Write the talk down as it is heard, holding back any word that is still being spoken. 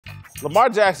Lamar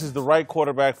Jackson is the right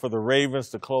quarterback for the Ravens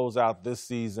to close out this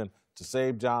season to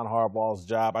save John Harbaugh's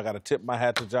job. I got to tip my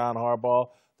hat to John Harbaugh.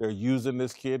 They're using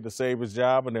this kid to save his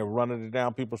job, and they're running it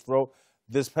down people's throat.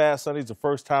 This past Sunday's the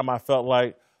first time I felt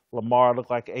like Lamar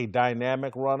looked like a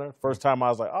dynamic runner. First time I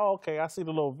was like, oh, okay, I see the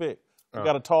little Vick. We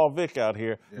got a tall Vick out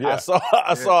here. Yeah.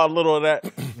 I saw a little of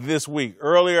that this week.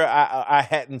 Earlier, I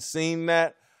hadn't seen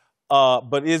that.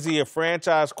 But is he a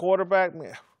franchise quarterback?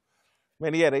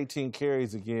 Man, he had 18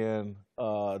 carries again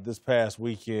this past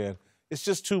weekend. It's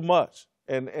just too much.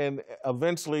 And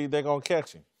eventually they're going to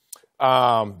catch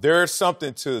him. There's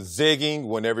something to zigging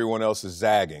when everyone else is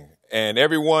zagging. And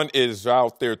everyone is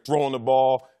out there throwing the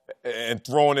ball and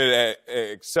throwing it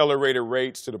at accelerated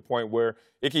rates to the point where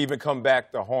it can even come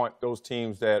back to haunt those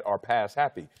teams that are pass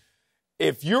happy.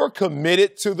 If you're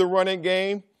committed to the running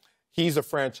game, he's a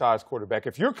franchise quarterback.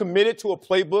 If you're committed to a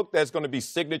playbook that's going to be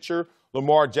signature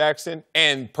Lamar Jackson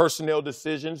and personnel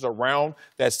decisions around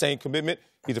that same commitment,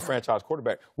 he's a franchise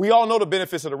quarterback. We all know the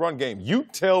benefits of the run game. You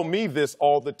tell me this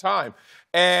all the time.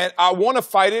 And I want to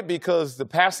fight it because the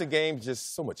passing game is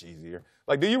just so much easier.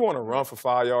 Like, do you want to run for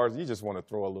 5 yards? You just want to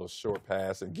throw a little short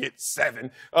pass and get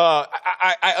 7.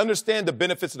 I understand the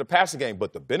benefits of the passing game,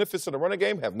 but the benefits of the running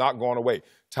game have not gone away.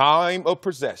 Time of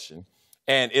possession.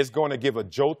 And it's going to give a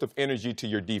jolt of energy to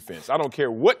your defense. I don't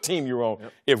care what team you're on.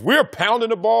 Yep. If we're pounding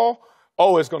the ball,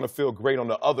 it's going to feel great on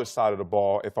the other side of the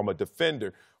ball if I'm a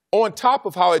defender. On top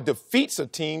of how it defeats a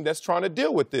team that's trying to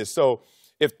deal with this. So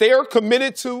if they're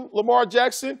committed to Lamar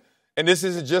Jackson, and this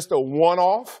isn't just a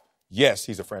one-off, yes,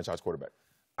 he's a franchise quarterback.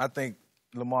 I think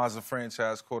Lamar's a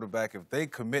franchise quarterback. If they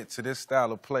commit to this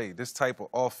style of play, this type of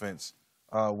offense,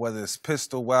 whether it's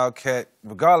pistol, wildcat,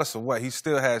 regardless of what, he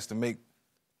still has to make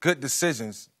good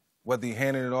decisions, whether he's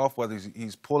handing it off, whether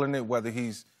he's pulling it, whether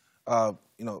he's,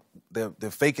 they're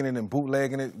faking it and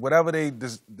bootlegging it, whatever they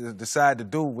decide to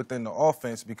do within the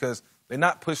offense, because they're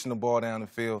not pushing the ball down the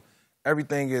field.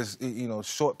 Everything is,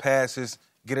 short passes,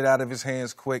 get it out of his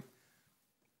hands quick.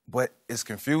 But it's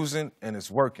confusing and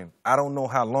it's working. I don't know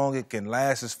how long it can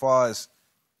last as far as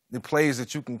the plays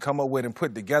that you can come up with and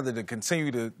put together to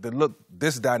continue to look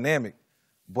this dynamic.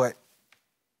 But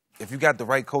if you got the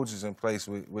right coaches in place,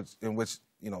 in which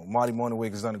Marty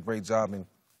Morningwig has done a great job,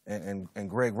 and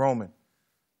Greg Roman,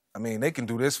 I mean, they can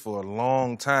do this for a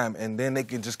long time, and then they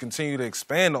can just continue to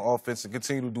expand the offense and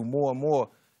continue to do more and more,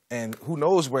 and who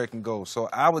knows where it can go. So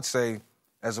I would say,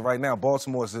 as of right now,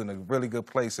 Baltimore is in a really good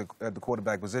place at the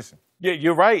quarterback position. Yeah,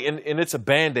 you're right, and it's a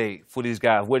Band-Aid for these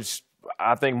guys, which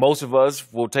I think most of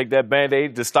us will take that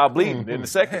Band-Aid to stop bleeding in a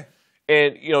second.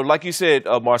 And, like you said,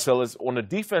 Marcellus, on the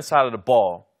defense side of the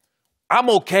ball, I'm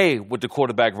okay with the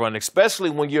quarterback run, especially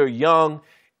when you're young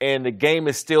and the game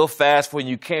is still fast when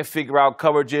you can't figure out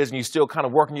coverages and you're still kind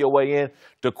of working your way in.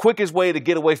 The quickest way to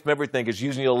get away from everything is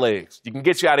using your legs. You can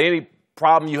get you out of any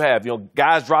problem you have.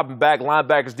 Guys dropping back,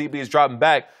 linebackers, DBs dropping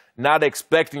back, not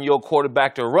expecting your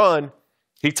quarterback to run.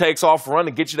 He takes off running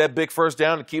and gets you that big first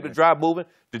down to keep the drive moving.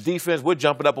 The defense, we're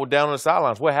jumping up or down on the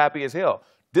sidelines. We're happy as hell.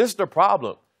 This is the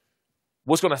problem.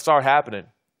 What's going to start happening?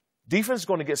 Defense is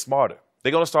going to get smarter.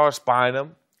 They're going to start spying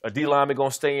them. A D-lineman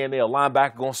going to stay in there. A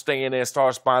linebacker going to stay in there and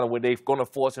start spying them where they're going to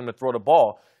force him to throw the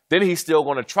ball. Then he's still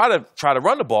going to try to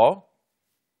run the ball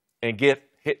and get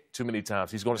hit too many times.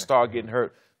 He's going to start getting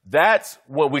hurt. That's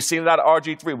what we've seen out of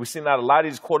RG3. We've seen out of a lot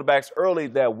of these quarterbacks early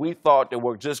that we thought that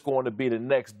were just going to be the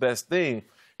next best thing.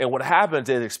 And what happens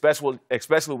is,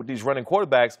 especially with these running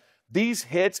quarterbacks, these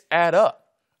hits add up.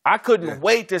 I couldn't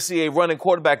wait to see a running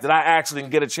quarterback that I actually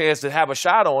can get a chance to have a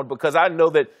shot on, because I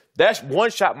know that one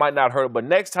shot might not hurt, but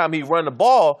next time he run the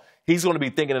ball, he's going to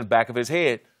be thinking in the back of his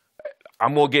head,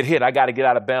 I'm going to get hit. I got to get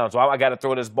out of bounds. Or I got to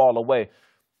throw this ball away.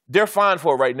 They're fine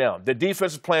for it right now. The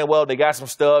defense is playing well. They got some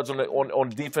studs on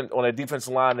the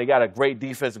defensive line. They got a great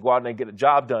defense to go out there and get the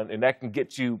job done, and that can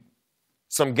get you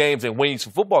some games and win you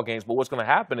some football games. But what's going to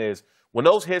happen is, when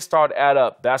those hits start to add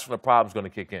up, that's when the problem's going to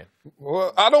kick in.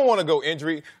 Well, I don't want to go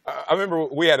injury. I remember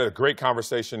we had a great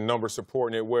conversation, numbers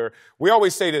supporting it, where we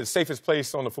always say that the safest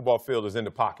place on the football field is in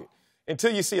the pocket.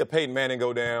 Until you see a Peyton Manning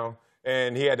go down,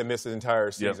 and he had to miss his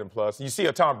entire season plus. You see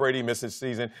a Tom Brady miss his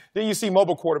season. Then you see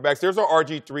mobile quarterbacks. There's an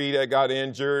RG3 that got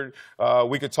injured.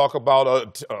 We could talk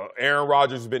about Aaron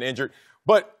Rodgers who's been injured.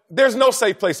 But there's no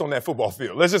safe place on that football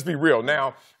field. Let's just be real.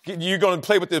 Now, you're going to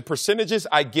play with the percentages.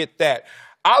 I get that.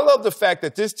 I love the fact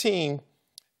that this team,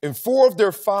 in 4 of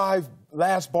their 5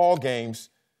 last ball games,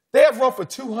 they have run for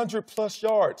 200-plus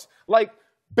yards. Like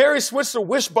Barry Switzer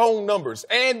wishbone numbers.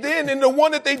 And then in the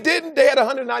one that they didn't, they had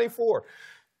 194.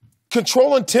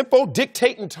 Controlling tempo,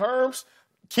 dictating terms,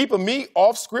 keeping me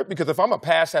off script, because if I'm a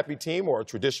pass-happy team or a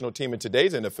traditional team in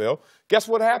today's NFL, guess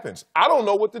what happens? I don't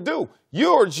know what to do.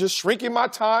 You're just shrinking my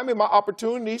time and my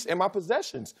opportunities and my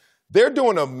possessions. They're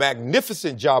doing a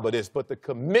magnificent job of this, but the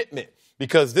commitment,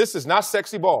 because this is not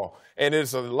sexy ball, and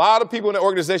there's a lot of people in the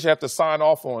organization have to sign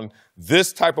off on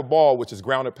this type of ball, which is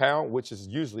ground and pound, which is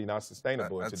usually not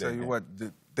sustainable in today's game. I tell you what,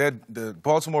 the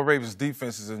Baltimore Ravens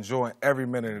defense is enjoying every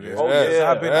minute of this. Oh,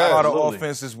 yeah. I've been a lot of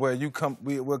offenses where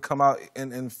we'll come out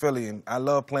in Philly, and I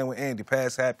love playing with Andy,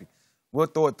 pass happy. We'll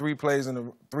throw it three plays in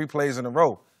a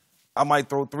row. I might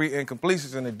throw 3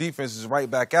 incompletions, and the defense is right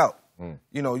back out.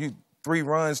 You know, 3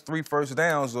 runs, 3 first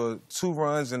downs, or 2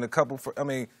 runs and a couple.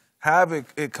 However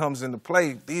it comes into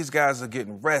play, these guys are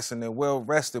getting rest and they're well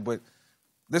rested. But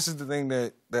this is the thing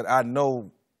that I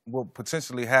know will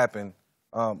potentially happen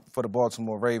for the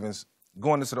Baltimore Ravens.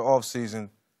 Going into the offseason,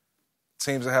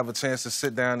 teams will have a chance to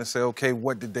sit down and say, okay,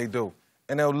 what did they do?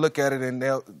 And they'll look at it, and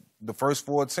the first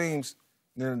 4 teams,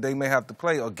 they may have to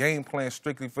play a game plan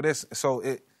strictly for this. So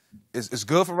it's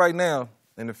good for right now.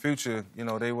 In the future,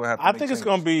 they will have to I think it's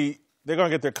going to be, they're going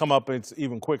to get their comeuppance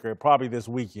even quicker, probably this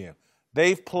weekend.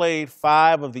 They've played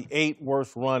 5 of the 8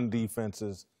 worst run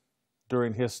defenses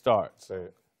during his starts.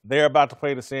 They're about to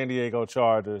play the San Diego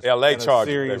Chargers. L.A.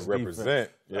 Chargers, they represent.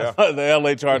 Yeah. The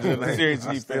L.A. Chargers in the series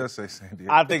defense. I still say San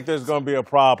Diego. I think there's going to be a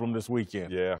problem this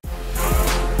weekend. Yeah.